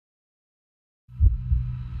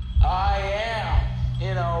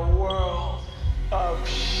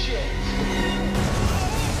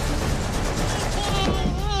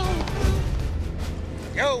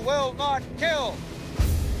You will not kill.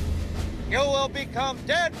 You will become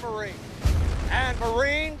dead Marines. And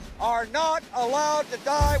Marines are not allowed to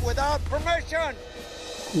die without permission.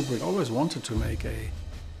 Kubrick always wanted to make a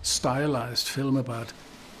stylized film about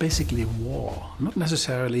basically war, not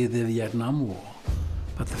necessarily the Vietnam War,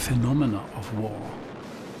 but the phenomena of war.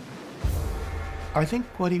 I think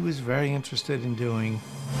what he was very interested in doing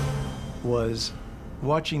was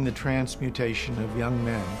watching the transmutation of young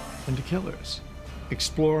men into killers,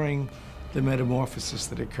 exploring the metamorphosis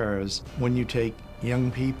that occurs when you take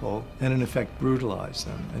young people and, in effect, brutalize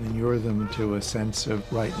them and inure them to a sense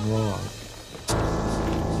of right and wrong.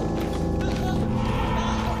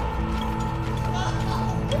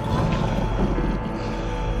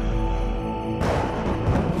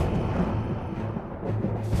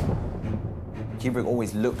 Kubrick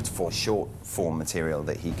always looked for short-form material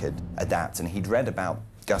that he could adapt, and he'd read about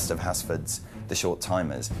Gustav Hasford's The Short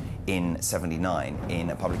Timers in '79 in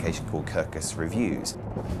a publication called Kirkus Reviews.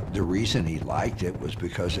 The reason he liked it was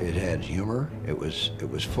because it had humor, it was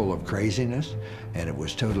full of craziness, and it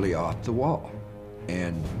was totally off the wall.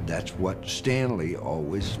 And that's what Stanley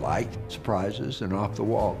always liked, surprises and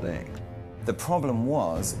off-the-wall things. The problem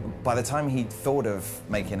was, by the time he'd thought of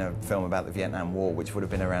making a film about the Vietnam War, which would have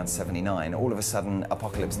been around '79, all of a sudden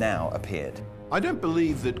Apocalypse Now appeared. I don't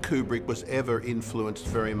believe that Kubrick was ever influenced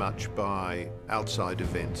very much by outside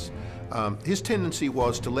events. His tendency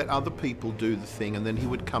was to let other people do the thing, and then he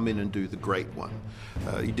would come in and do the great one.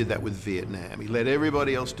 He did that with Vietnam. He let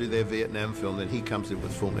everybody else do their Vietnam film, then he comes in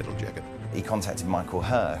with Full Metal Jacket. He contacted Michael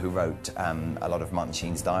Herr, who wrote a lot of Martin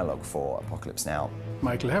Sheen's dialogue for Apocalypse Now.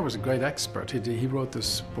 Michael Herr was a great expert. He wrote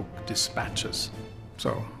this book, Dispatches,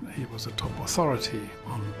 so he was a top authority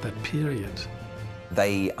on that period.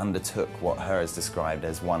 They undertook what Herr has described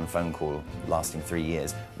as one phone call lasting 3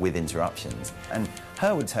 years with interruptions. And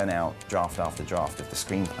Herr would turn out draft after draft of the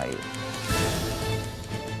screenplay.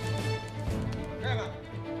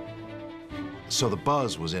 So the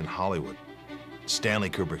buzz was in Hollywood. Stanley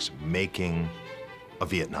Kubrick's making a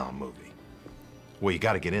Vietnam movie. Well, you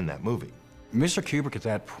got to get in that movie. Mr. Kubrick at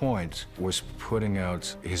that point was putting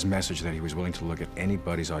out his message that he was willing to look at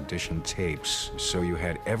anybody's audition tapes. So you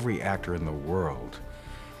had every actor in the world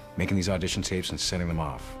making these audition tapes and sending them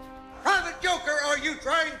off. Private Joker, are you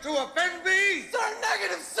trying to offend me? Sir,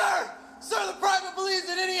 negative, sir! Sir, the private believes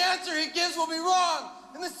that any answer he gives will be wrong,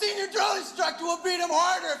 and the senior drill instructor will beat him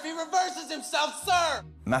harder if he reverses himself, sir!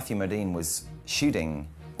 Matthew Modine was shooting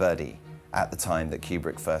Birdie at the time that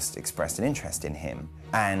Kubrick first expressed an interest in him.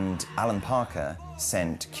 And Alan Parker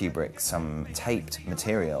sent Kubrick some taped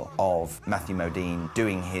material of Matthew Modine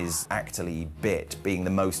doing his actorly bit, being the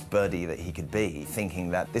most Birdie that he could be, thinking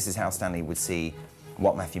that this is how Stanley would see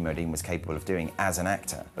what Matthew Modine was capable of doing as an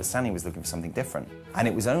actor. But Stanley was looking for something different. And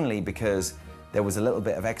it was only because there was a little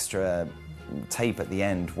bit of extra tape at the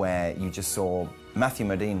end where you just saw Matthew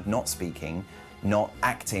Modine not speaking, not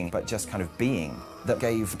acting, but just kind of being, that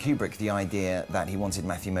gave Kubrick the idea that he wanted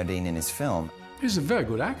Matthew Modine in his film. He's a very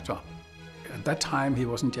good actor. At that time, he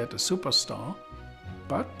wasn't yet a superstar,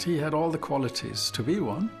 but he had all the qualities to be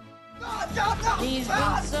one.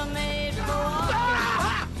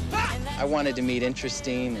 I wanted to meet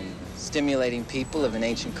interesting and stimulating people of an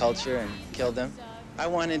ancient culture and kill them. I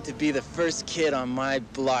wanted to be the first kid on my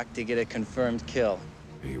block to get a confirmed kill.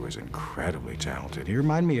 He was incredibly talented. He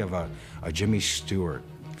reminded me of a Jimmy Stewart.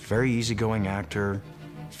 Very easygoing actor,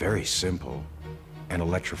 very simple, and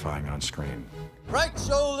electrifying on screen. Right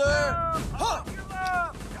shoulder! Huh.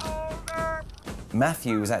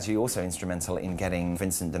 Matthew was actually also instrumental in getting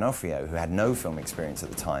Vincent D'Onofrio, who had no film experience at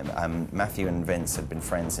the time. Matthew and Vince had been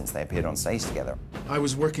friends since they appeared on stage together. I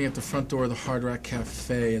was working at the front door of the Hard Rock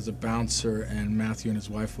Cafe as a bouncer, and Matthew and his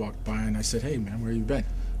wife walked by, and I said, "Hey, man, where you been?"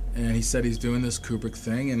 And he said he's doing this Kubrick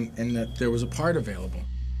thing, and that there was a part available.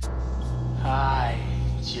 Hi,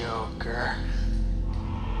 Joker.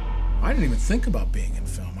 I didn't even think about being in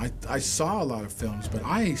film. I saw a lot of films, but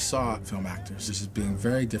I saw film actors as being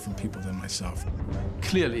very different people than myself.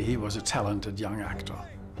 Clearly, he was a talented young actor.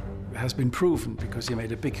 It has been proven because he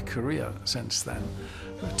made a big career since then.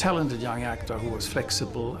 A talented young actor who was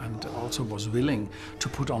flexible and also was willing to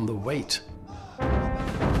put on the weight.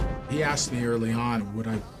 He asked me early on, would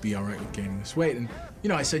I be all right with gaining this weight? And, you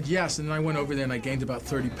know, I said yes, and then I went over there and I gained about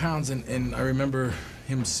 30 pounds, and I remember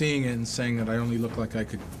him seeing it and saying that I only looked like I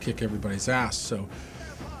could kick everybody's ass, so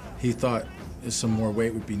he thought some more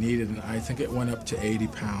weight would be needed, and I think it went up to 80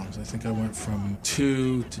 pounds. I think I went from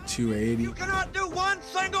 2 to 280. You cannot do one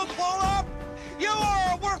single pull-up? You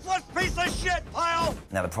are a worthless worthless piece of shit, pal!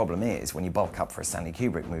 Now, the problem is, when you bulk up for a Stanley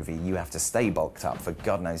Kubrick movie, you have to stay bulked up for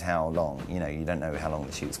God knows how long. You know, you don't know how long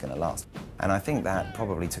the shoot's going to last. And I think that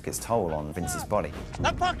probably took its toll on Vince's body.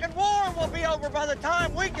 The fucking war will be over by the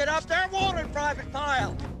time we get up there, won't it, Private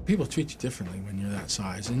Pile? People treat you differently when you're that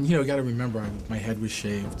size. And, you know, you got to remember, my head was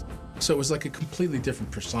shaved. So it was like a completely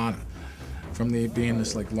different persona. From being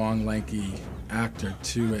this, like, long, lanky actor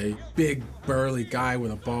to a big, burly guy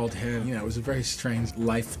with a bald head. You know, it was a very strange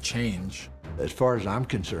life change. As far as I'm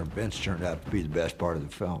concerned, Vince turned out to be the best part of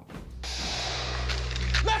the film.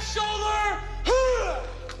 Left shoulder!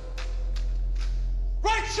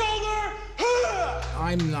 Right shoulder!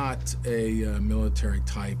 I'm not a military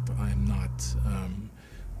type. I'm not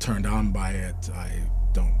turned on by it. I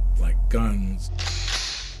don't like guns.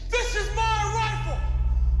 This is my rifle!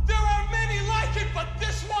 There are many like it, but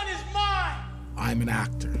this one is mine! I'm an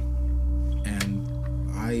actor, and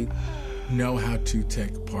I know how to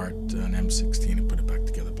take apart an M16 and put it back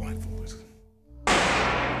together blindfolded.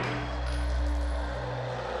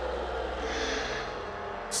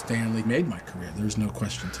 Stanley made my career. There's no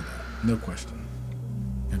question to that. No question.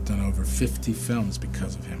 I've done over 50 films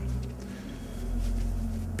because of him.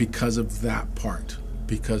 Because of that part.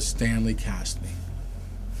 Because Stanley cast me.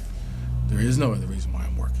 There is no other reason why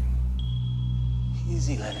I'm working.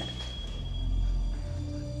 Easy, Leonard.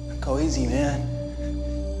 Go easy, man.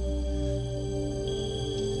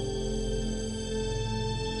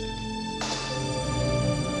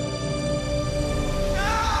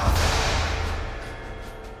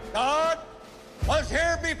 God was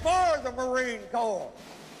here before the Marine Corps.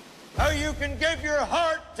 So you can give your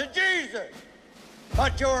heart to Jesus,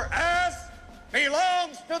 but your ass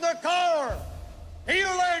belongs to the Corps. Do you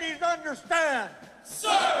ladies understand? Sir,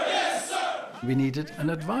 yes, sir! We needed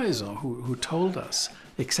an advisor who told us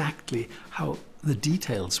exactly how the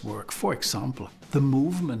details work. For example, the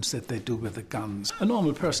movements that they do with the guns. A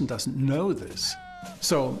normal person doesn't know this.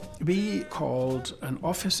 So we called an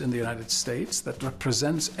office in the United States that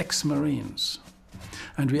represents ex-Marines.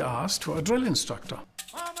 And we asked for a drill instructor.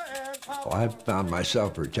 Well, I found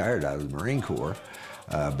myself retired out of the Marine Corps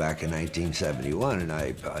back in 1971, and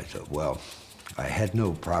I thought, well, I had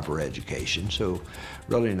no proper education, so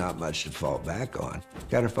really not much to fall back on.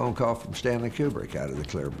 Got a phone call from Stanley Kubrick out of the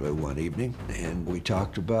Clear Blue one evening, and we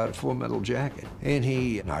talked about a Full Metal Jacket, and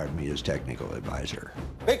he hired me as technical advisor.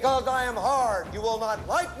 Because I am hard, you will not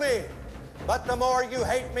like me. But the more you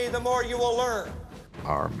hate me, the more you will learn.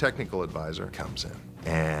 Our technical advisor comes in,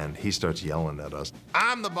 and he starts yelling at us.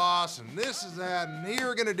 I'm the boss, and this is that, and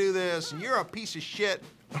you're gonna do this, and you're a piece of shit.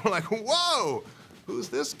 I'm like, whoa, who's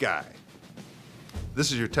this guy? This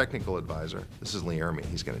is your technical advisor. This is Lee Ermey.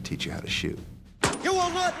 He's gonna teach you how to shoot. You will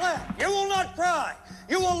not laugh. You will not cry.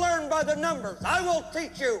 You will learn by the numbers. I will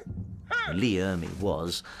teach you. Lee Ermey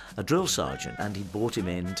was a drill sergeant, and he brought him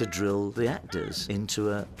in to drill the actors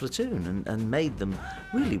into a platoon and made them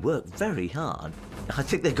really work very hard. I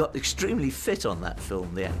think they got extremely fit on that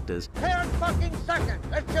film, the actors. 10 fucking seconds.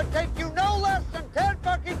 It should take you no less than 10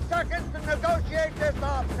 fucking seconds to negotiate this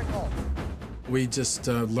obstacle. We just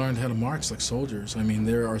learned how to march like soldiers. I mean,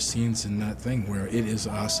 there are scenes in that thing where it is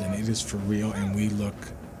us and it is for real and we look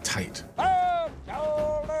tight.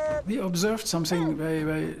 We observed something very,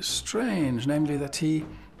 very strange, namely that he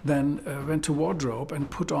then went to wardrobe and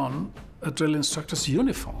put on a drill instructor's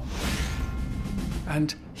uniform.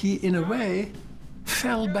 And he, in a way,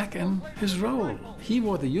 fell back in his role. He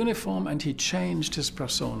wore the uniform and he changed his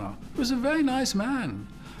persona. He was a very nice man.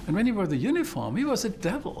 And when he wore the uniform, he was a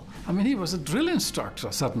devil. I mean, he was a drill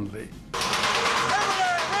instructor suddenly.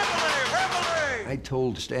 I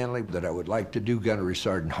told Stanley that I would like to do Gunnery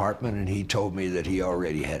Sergeant Hartman, and he told me that he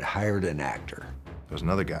already had hired an actor. There was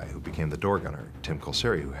another guy who became the door gunner, Tim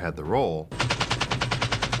Colseri, who had the role.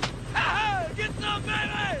 Get some,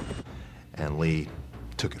 baby! And Lee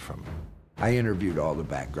took it from him. I interviewed all the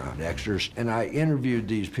background extras, and I interviewed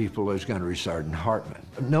these people as Gunnery Sergeant Hartman,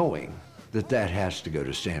 knowing that that has to go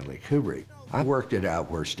to Stanley Kubrick. I worked it out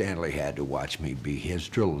where Stanley had to watch me be his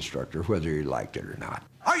drill instructor, whether he liked it or not.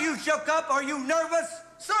 Are you shook up? Are you nervous?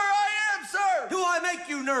 Sir, I am, sir! Do I make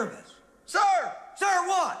you nervous? Sir! Sir,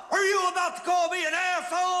 what? Are you about to call me an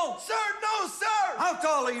asshole? Sir, no, sir! How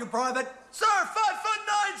tall are you, Private? Sir,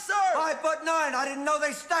 5'9", sir! 5'9". I didn't know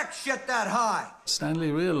they stacked shit that high.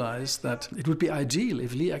 Stanley realized that it would be ideal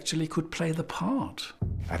if Lee actually could play the part.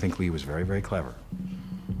 I think Lee was very, very clever.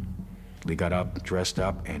 Lee got up, dressed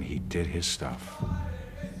up, and he did his stuff.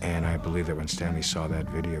 And I believe that when Stanley saw that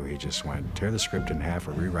video, he just went, tear the script in half,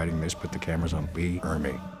 we're rewriting this, put the cameras on Lee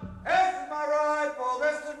Ermey. This is my rifle,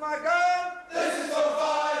 this is my gun. This is for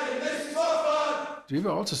fight and this is for fun. We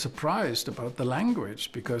were also surprised about the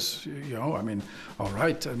language because, you know, I mean, all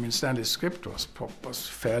right, I mean, Stanley's script was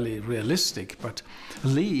fairly realistic, but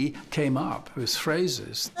Lee came up with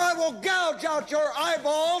phrases I will gouge out your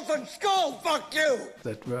eyeballs and skull fuck you!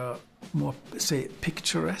 that were more, say,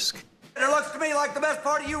 picturesque. It looks to me like the best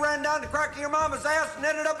part of you ran down the crack of your mama's ass and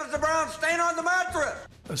ended up as a brown stain on the mattress.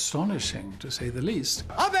 Astonishing, to say the least.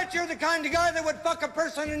 I bet you're the kind of guy that would fuck a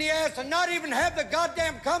person in the ass and not even have the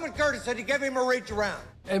goddamn common courtesy to give him a reach around.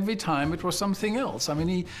 Every time it was something else. I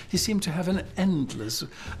mean, he seemed to have an endless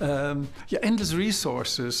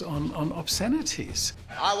resources on obscenities.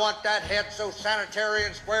 I want that head so sanitary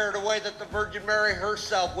and squared away that the Virgin Mary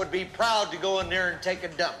herself would be proud to go in there and take a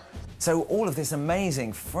dump. So all of this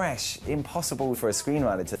amazing, fresh, impossible for a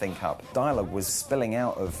screenwriter to think up dialogue was spilling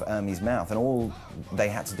out of Ermey's mouth, and all they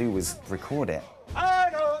had to do was record it. I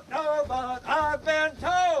don't know, but I've been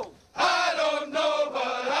told. I don't know,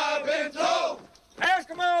 but I've been told.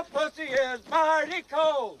 Eskimo pussy is mighty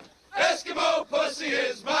cold. Eskimo pussy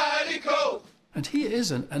is mighty cold. And he is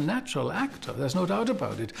a natural actor, there's no doubt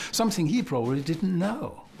about it. Something he probably didn't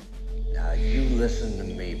know. Now you listen to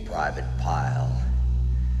me, Private Pyle.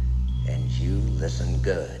 And you listen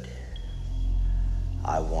good.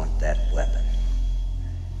 I want that weapon.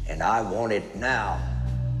 And I want it now.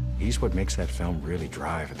 He's what makes that film really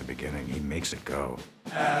drive at the beginning. He makes it go.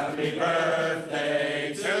 Happy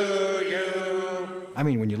birthday to you. I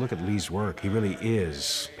mean, when you look at Lee's work, he really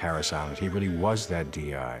is Paris Island. He really was that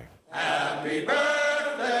DI. Happy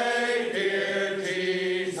birthday, dear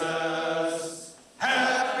Jesus.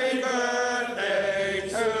 Happy birthday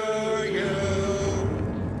to you.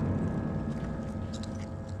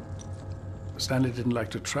 Stanley didn't like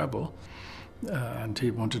to travel, and he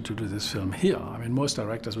wanted to do this film here. I mean, most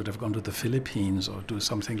directors would have gone to the Philippines or do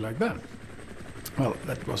something like that. Well,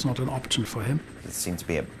 that was not an option for him. It seemed to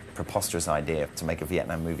be a preposterous idea to make a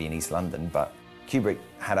Vietnam movie in East London, but Kubrick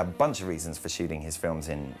had a bunch of reasons for shooting his films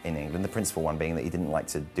in England, the principal one being that he didn't like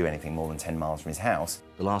to do anything more than 10 miles from his house.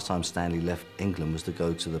 The last time Stanley left England was to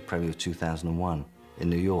go to the premiere of 2001 in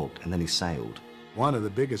New York, and then he sailed. One of the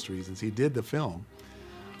biggest reasons he did the film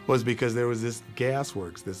was because there was this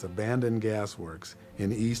gasworks, this abandoned gasworks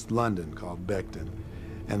in East London called Beckton,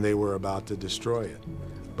 and they were about to destroy it.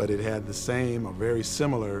 But it had the same, or very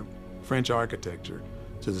similar, French architecture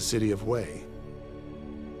to the city of Hue.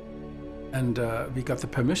 And we got the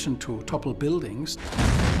permission to topple buildings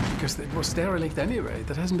because it was derelict anyway.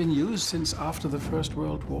 That hasn't been used since after the First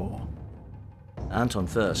World War. Anton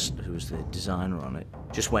Furst, who was the designer on it,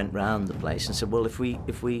 just went round the place and said, well, if we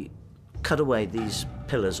cut away these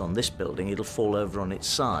pillars on this building, it'll fall over on its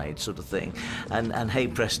side, sort of thing. And hey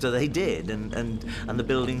presto, they did, and the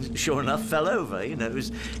building, sure enough, fell over. You know, it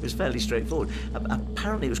was fairly straightforward.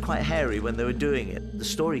 Apparently, it was quite hairy when they were doing it. The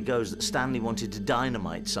story goes that Stanley wanted to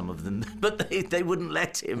dynamite some of them, but they wouldn't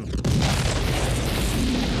let him.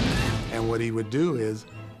 And what he would do is,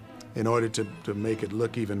 in order to make it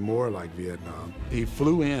look even more like Vietnam, he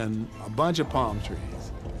flew in a bunch of palm trees.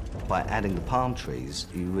 By adding the palm trees,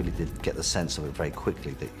 you really did get the sense of it very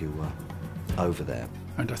quickly that you were over there.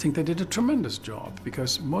 And I think they did a tremendous job,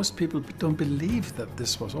 because most people don't believe that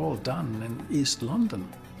this was all done in East London,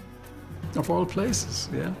 of all places,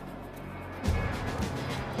 yeah.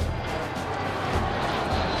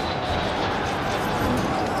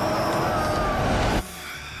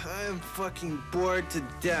 I'm fucking bored to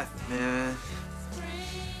death, man.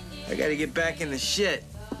 I gotta get back in the shit.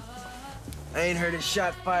 I ain't heard a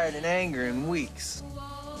shot fired in anger in weeks.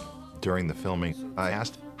 During the filming, I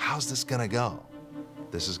asked, how's this gonna go?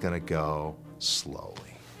 This is gonna go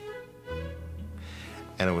slowly.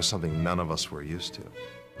 And it was something none of us were used to.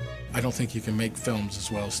 I don't think you can make films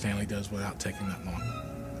as well as Stanley does without taking that long.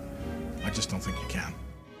 I just don't think you can.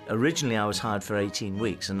 Originally, I was hired for 18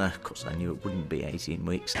 weeks, and of course, I knew it wouldn't be 18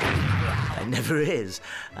 weeks. It never is.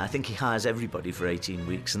 I think he hires everybody for 18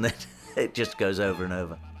 weeks, and then it just goes over and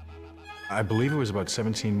over. I believe it was about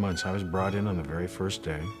 17 months. I was brought in on the very first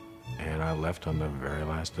day, and I left on the very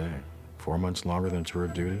last day. 4 months longer than tour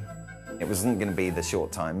of duty. It wasn't going to be the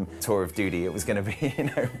short-time tour of duty. It was going to be, you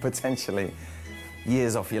know, potentially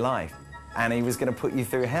years off your life. And he was going to put you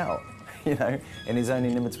through hell, you know, in his own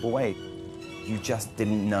inimitable way. You just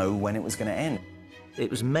didn't know when it was going to end. It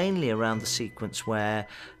was mainly around the sequence where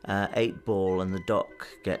 8-Ball and the Doc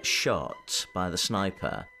get shot by the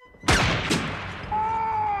sniper.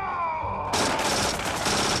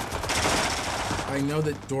 I know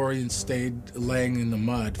that Dorian stayed laying in the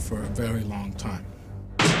mud for a very long time.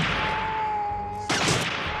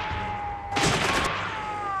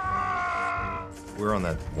 We were on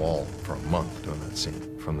that wall for a month doing that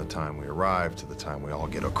scene, from the time we arrived to the time we all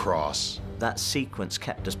get across. That sequence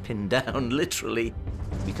kept us pinned down, literally,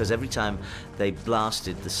 because every time they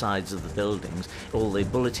blasted the sides of the buildings, all the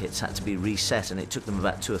bullet hits had to be reset, and it took them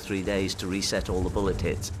about 2 or 3 days to reset all the bullet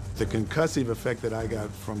hits. The concussive effect that I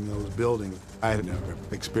got from those buildings, I had never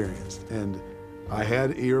experienced. And I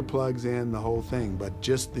had earplugs in, the whole thing, but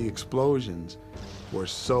just the explosions were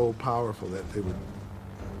so powerful that they would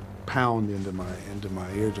pound into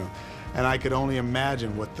my eardrum. And I could only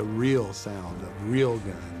imagine what the real sound of real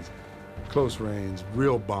guns, close range,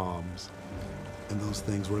 real bombs, and those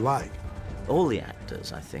things were like. All the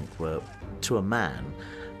actors, I think, were, to a man,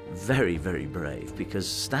 very, very brave, because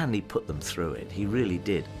Stanley put them through it. He really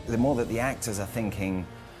did. The more that the actors are thinking,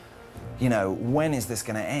 you know, when is this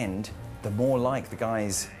going to end, the more like the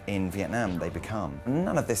guys in Vietnam they become.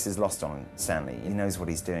 None of this is lost on Stanley. He knows what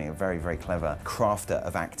he's doing, a very, very clever crafter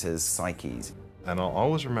of actors' psyches. And I'll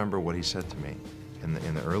always remember what he said to me in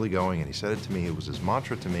the early going, and he said it to me, it was his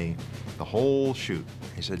mantra to me the whole shoot.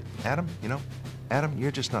 He said, Adam, you know, Adam,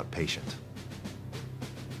 you're just not patient.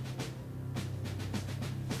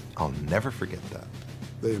 I'll never forget that.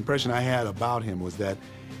 The impression I had about him was that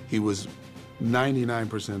he was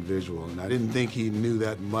 99% visual, and I didn't think he knew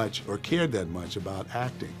that much or cared that much about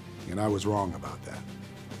acting. And I was wrong about that,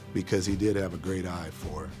 because he did have a great eye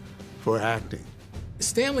for acting.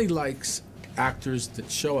 Stanley likes actors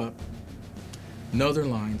that show up, know their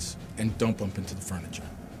lines, and don't bump into the furniture.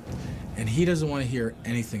 And he doesn't want to hear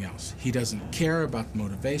anything else. He doesn't care about the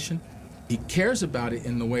motivation. He cares about it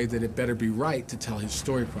in the way that it better be right to tell his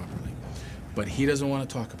story properly. But he doesn't want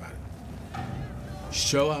to talk about it.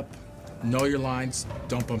 Show up, know your lines,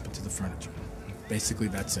 don't bump into the furniture. Basically,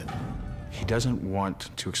 that's it. He doesn't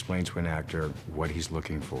want to explain to an actor what he's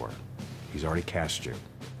looking for. He's already cast you.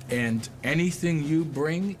 And anything you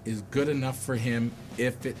bring is good enough for him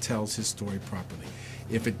if it tells his story properly.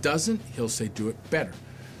 If it doesn't, he'll say, do it better.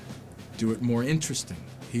 Do it more interesting.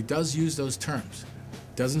 He does use those terms.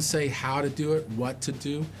 Doesn't say how to do it, what to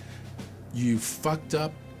do. You fucked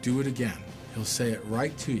up, do it again. He'll say it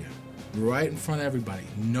right to you, right in front of everybody,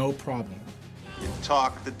 no problem. You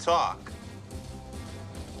talk the talk.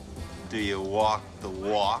 Do you walk the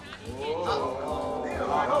walk?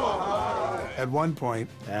 At one point,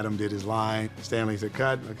 Adam did his line. Stanley said,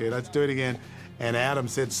 cut, okay, let's do it again. And Adam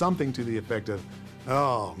said something to the effect of,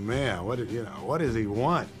 oh man, what does he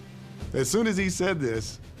want? As soon as he said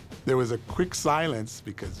this, there was a quick silence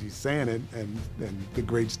because he's saying it, and the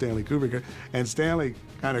great Stanley Kubrick, and Stanley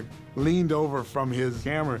kind of leaned over from his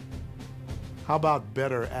camera. How about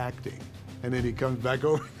better acting? And then he comes back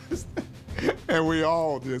over, and we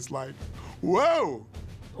all just like, whoa!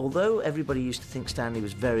 Although everybody used to think Stanley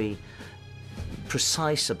was very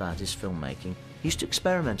precise about his filmmaking, he used to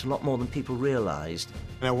experiment a lot more than people realized.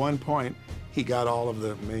 And at one point, he got all of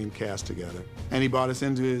the main cast together, and he brought us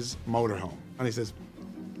into his motorhome. And he says,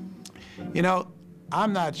 you know,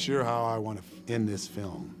 I'm not sure how I want to end this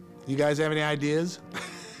film. You guys have any ideas?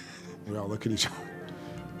 We all look at each other.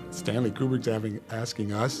 Stanley Kubrick's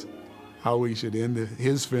asking us how we should end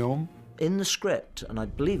his film. In the script, and I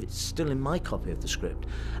believe it's still in my copy of the script,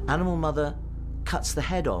 Animal Mother cuts the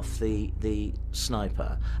head off the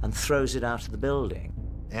sniper and throws it out of the building.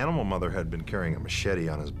 Animal Mother had been carrying a machete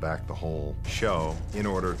on his back the whole show in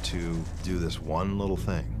order to do this one little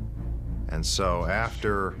thing. And so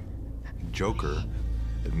after Joker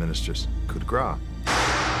administers coup de grace,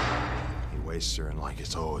 he wastes her, and like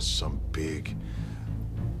it's some big,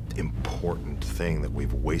 important thing that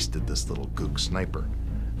we've wasted this little gook sniper.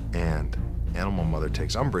 And Animal Mother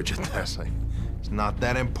takes umbrage at this. Like, it's not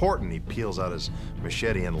that important. He peels out his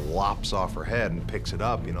machete and lops off her head and picks it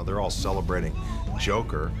up. You know, they're all celebrating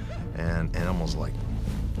Joker, and Animal's like,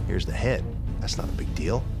 here's the head. That's not a big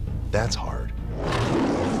deal. That's hard.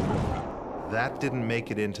 That didn't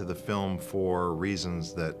make it into the film for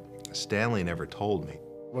reasons that Stanley never told me.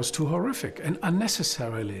 It was too horrific, and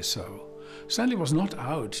unnecessarily so. Stanley was not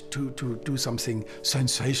out to do something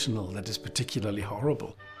sensational that is particularly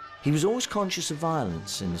horrible. He was always conscious of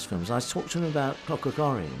violence in his films. I talked to him about Clockwork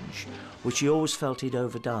Orange, which he always felt he'd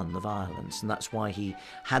overdone the violence, and that's why he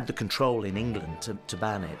had the control in England to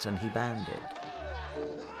ban it, and he banned it.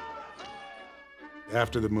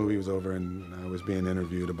 After the movie was over and I was being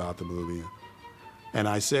interviewed about the movie, and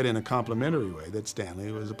I said in a complimentary way that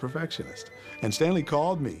Stanley was a perfectionist. And Stanley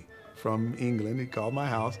called me from England. He called my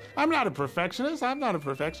house. I'm not a perfectionist. I'm not a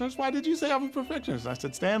perfectionist. Why did you say I'm a perfectionist? I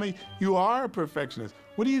said, Stanley, you are a perfectionist.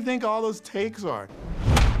 What do you think all those takes are?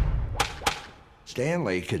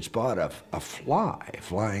 Stanley could spot a fly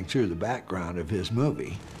flying through the background of his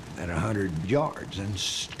movie at 100 yards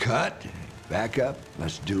and cut. back up,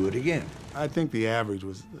 let's do it again. I think the average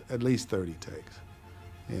was at least 30 takes.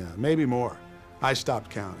 Yeah, maybe more. I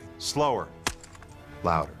stopped counting. Slower,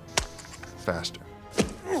 louder, faster.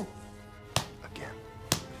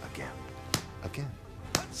 Again.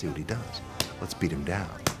 Let's see what he does. Let's beat him down.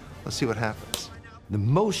 Let's see what happens. The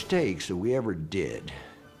most takes that we ever did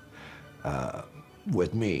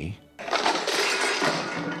with me.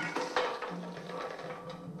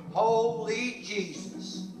 Holy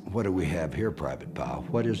Jesus. What do we have here, Private Pile?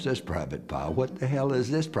 What is this, Private Pile? What the hell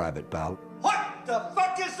is this, Private Pile? What the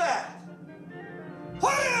fuck is that?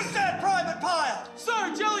 What is that, Private Pile?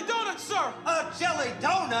 Sir, jelly donuts, sir! A jelly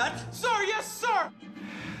donut? Sir, yes, sir!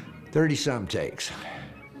 30-some takes.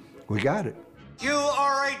 We got it. You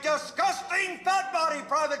are a disgusting fat body,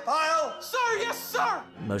 Private Pile! Sir, yes, sir!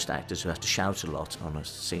 Most actors who have to shout a lot on a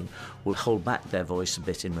scene will hold back their voice a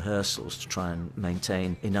bit in rehearsals to try and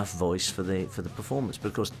maintain enough voice for the performance,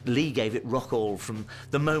 because Lee gave it rock all from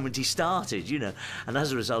the moment he started, you know, and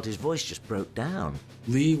as a result his voice just broke down.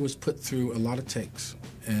 Lee was put through a lot of takes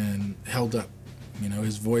and held up. You know,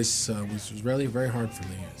 his voice was really very hard for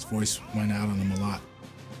Lee. His voice went out on him a lot.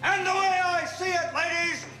 And the way I see it,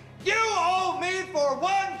 ladies, you owe me for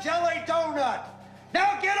one jelly donut.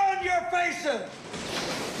 Now get on your faces.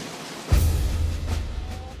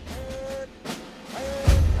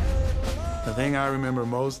 The thing I remember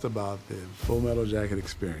most about the Full Metal Jacket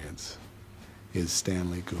experience is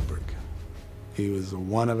Stanley Kubrick. He was a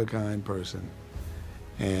one-of-a-kind person,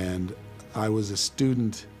 and I was a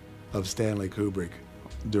student of Stanley Kubrick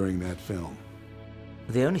during that film.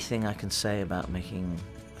 The only thing I can say about making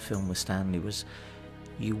a film with Stanley was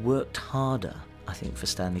you worked harder, I think, for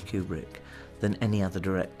Stanley Kubrick than any other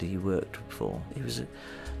director you worked for. He was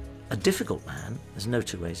a difficult man. There's no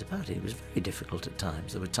two ways about it. He was very difficult at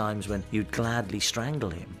times. There were times when you'd gladly strangle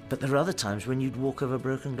him, but there were other times when you'd walk over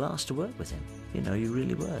broken glass to work with him. You know, you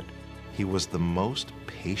really would. He was the most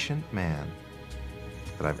patient man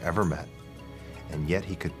that I've ever met, and yet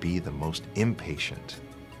he could be the most impatient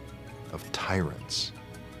of tyrants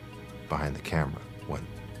behind the camera when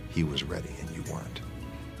he was ready and you weren't.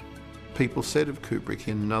 People said of Kubrick,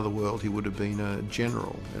 in another world, he would have been a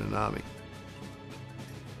general in an army.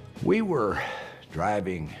 We were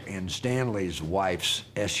driving in Stanley's wife's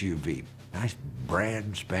SUV. Nice,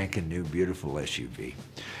 brand spanking new, beautiful SUV.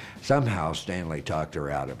 Somehow Stanley talked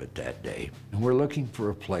her out of it that day. And we're looking for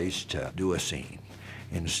a place to do a scene.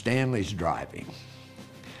 And Stanley's driving.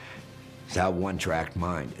 That's how one-track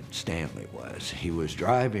minded Stanley was. He was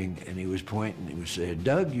driving and he was pointing, he was saying,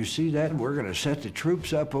 "Doug, you see that? We're gonna set the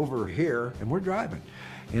troops up over here," and we're driving.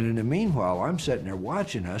 And in the meanwhile, I'm sitting there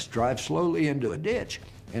watching us drive slowly into a ditch.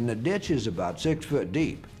 And the ditch is about 6 foot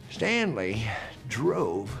deep. Stanley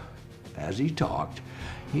drove, as he talked,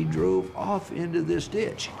 he drove off into this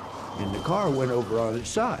ditch. And the car went over on its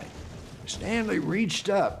side. Stanley reached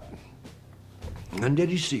up, undid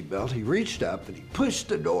his seatbelt, he reached up and he pushed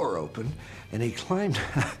the door open and he climbed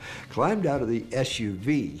out of the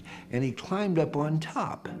SUV and he climbed up on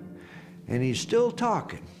top. And he's still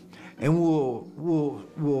talking. And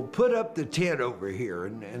we'll put up the tent over here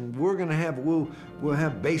and we're gonna have, we'll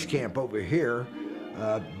have base camp over here.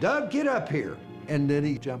 Doug, get up here. And then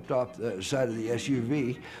he jumped off the side of the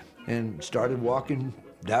SUV and started walking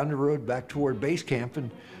down the road back toward base camp and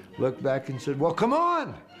looked back and said, "Well, come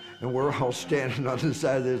on." And we're all standing on the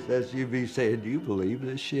side of this SUV saying, "Do you believe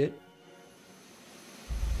this shit?"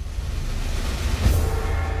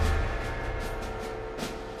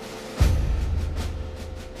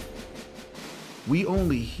 We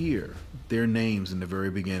only hear their names in the very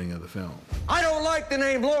beginning of the film. I don't like the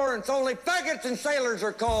name Lawrence. Only faggots and sailors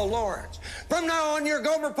are called Lawrence. From now on, you're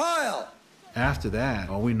Gomer Pyle. After that,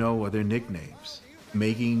 all we know are their nicknames.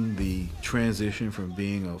 Making the transition from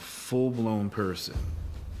being a full-blown person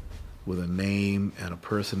with a name and a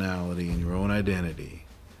personality and your own identity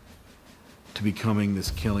to becoming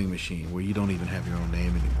this killing machine where you don't even have your own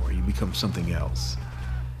name anymore. You become something else.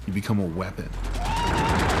 You become a weapon.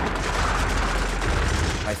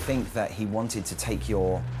 I think that he wanted to take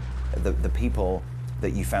the people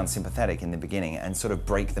that you found sympathetic in the beginning and sort of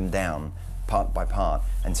break them down part by part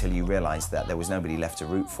until you realized that there was nobody left to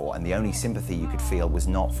root for, and the only sympathy you could feel was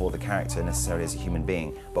not for the character necessarily as a human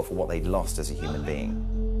being, but for what they'd lost as a human being.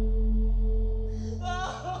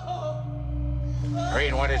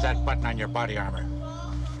 Green, what is that button on your body armor?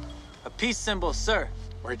 A peace symbol, sir.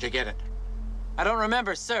 Where'd you get it? I don't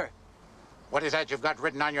remember, sir. What is that you've got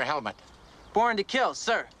written on your helmet? Born to kill,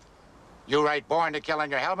 sir. You write "born to kill" on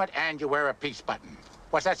your helmet and you wear a peace button.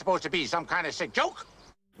 What's that supposed to be, some kind of sick joke?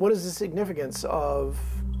 What is the significance of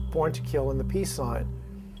 "born to kill" and the peace sign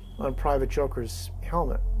on Private Joker's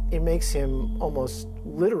helmet? it makes him almost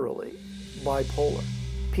literally bipolar.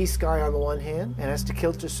 Peace guy on the one hand, and has to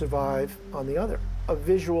kill to survive on the other. A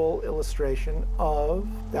visual illustration of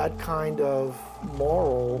that kind of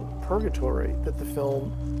moral purgatory that the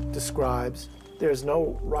film describes. There's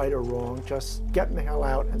no right or wrong, just getting the hell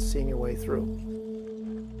out and seeing your way through.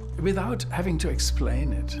 Without having to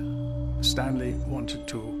explain it, Stanley wanted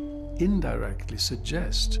to indirectly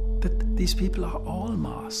suggest that these people are all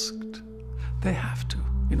masked. They have to,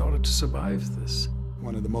 in order to survive this.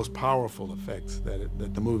 One of the most powerful effects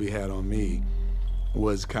that the movie had on me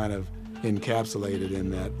was kind of encapsulated in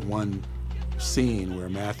that one scene where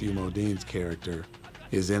Matthew Modine's character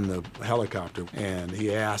is in the helicopter and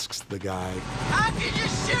he asks the guy, How can you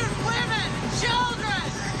shoot women, children?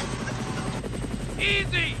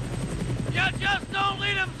 Easy. You just don't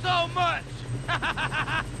lead them so much.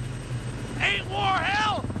 Ain't war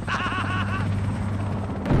hell?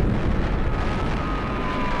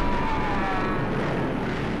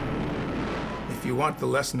 If you want the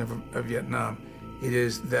lesson of Vietnam, it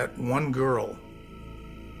is that one girl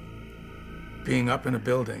being up in a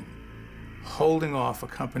building, holding off a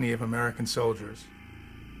company of American soldiers,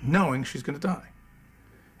 knowing she's going to die.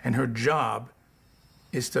 And her job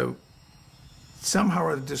is to somehow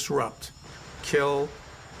or other disrupt, kill,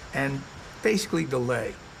 and basically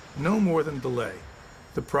delay, no more than delay,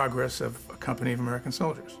 the progress of a company of American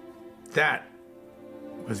soldiers. That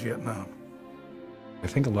was Vietnam. I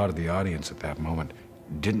think a lot of the audience at that moment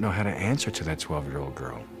didn't know how to answer to that 12-year-old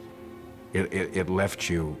girl. It left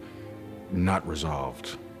you not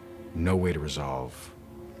resolved, no way to resolve.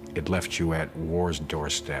 It left you at war's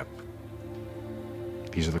doorstep.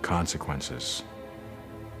 These are the consequences.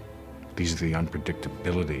 These are the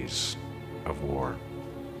unpredictabilities of war.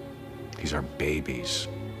 These are babies.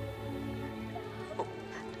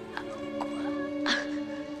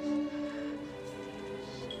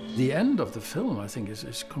 The end of the film, I think, is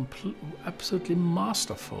absolutely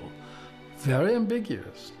masterful, very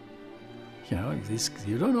ambiguous. You know,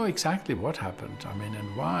 you don't know exactly what happened. I mean,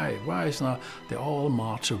 and why? Why is not they all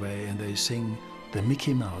march away and they sing the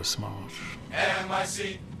Mickey Mouse March?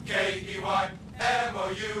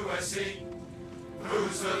 M-I-C-K-E-Y-M-O-U-S-E.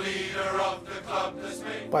 Who's the leader of the club that's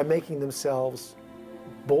made? By making themselves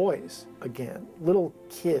boys again, little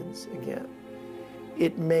kids again.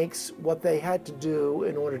 It makes what they had to do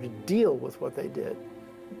in order to deal with what they did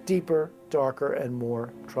deeper, darker, and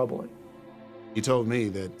more troubling. He told me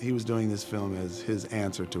that he was doing this film as his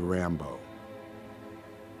answer to Rambo.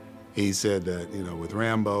 He said that, you know, with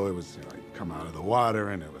Rambo, it was, you know, he'd come out of the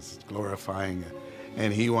water and it was glorifying,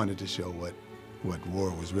 and he wanted to show what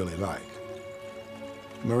war was really like.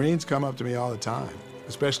 Marines come up to me all the time,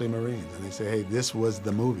 especially Marines, and they say, hey, this was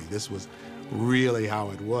the movie. This was really how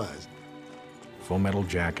it was. Full Metal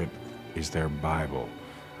Jacket is their Bible.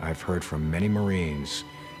 I've heard from many Marines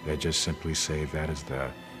that just simply say that is the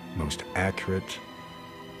most accurate,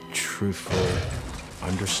 truthful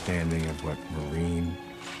understanding of what Marine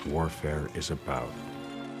warfare is about.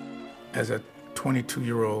 As a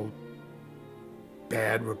 22-year-old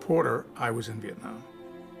bad reporter, I was in Vietnam.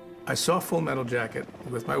 I saw Full Metal Jacket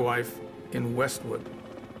with my wife in Westwood,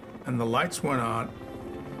 and the lights went on,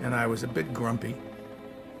 and I was a bit grumpy.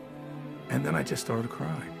 And then I just started to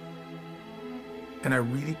cry. And I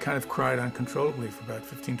really kind of cried uncontrollably for about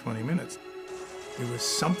 15, 20 minutes. There was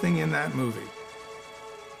something in that movie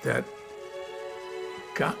that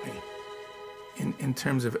got me in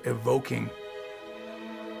terms of evoking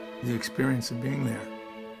the experience of being there.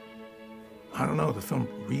 I don't know, the film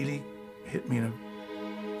really hit me in a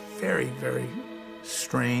very, very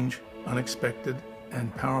strange, unexpected,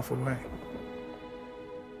 and powerful way.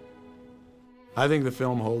 I think the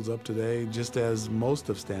film holds up today just as most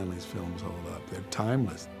of Stanley's films hold up. They're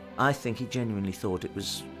timeless. I think he genuinely thought it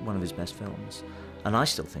was one of his best films, and I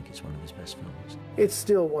still think it's one of his best films. It's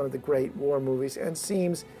still one of the great war movies and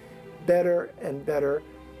seems better and better.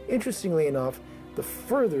 Interestingly enough, the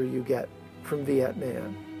further you get from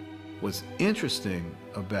Vietnam. What's interesting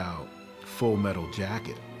about Full Metal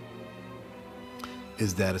Jacket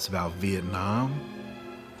is that it's about Vietnam,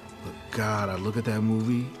 but God, I look at that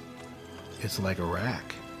movie, it's like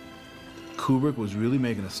Iraq. Kubrick was really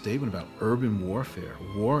making a statement about urban warfare,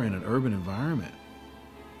 war in an urban environment.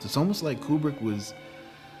 It's almost like Kubrick was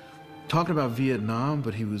talking about Vietnam,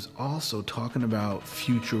 but he was also talking about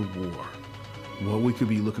future war, what we could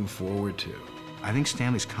be looking forward to. I think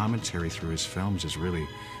Stanley's commentary through his films is really,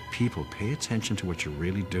 people, pay attention to what you're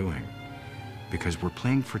really doing, because we're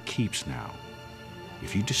playing for keeps now.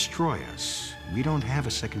 If you destroy us, we don't have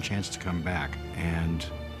a second chance to come back, and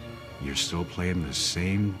you're still playing the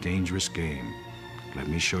same dangerous game. Let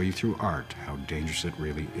me show you through art how dangerous it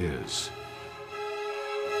really is.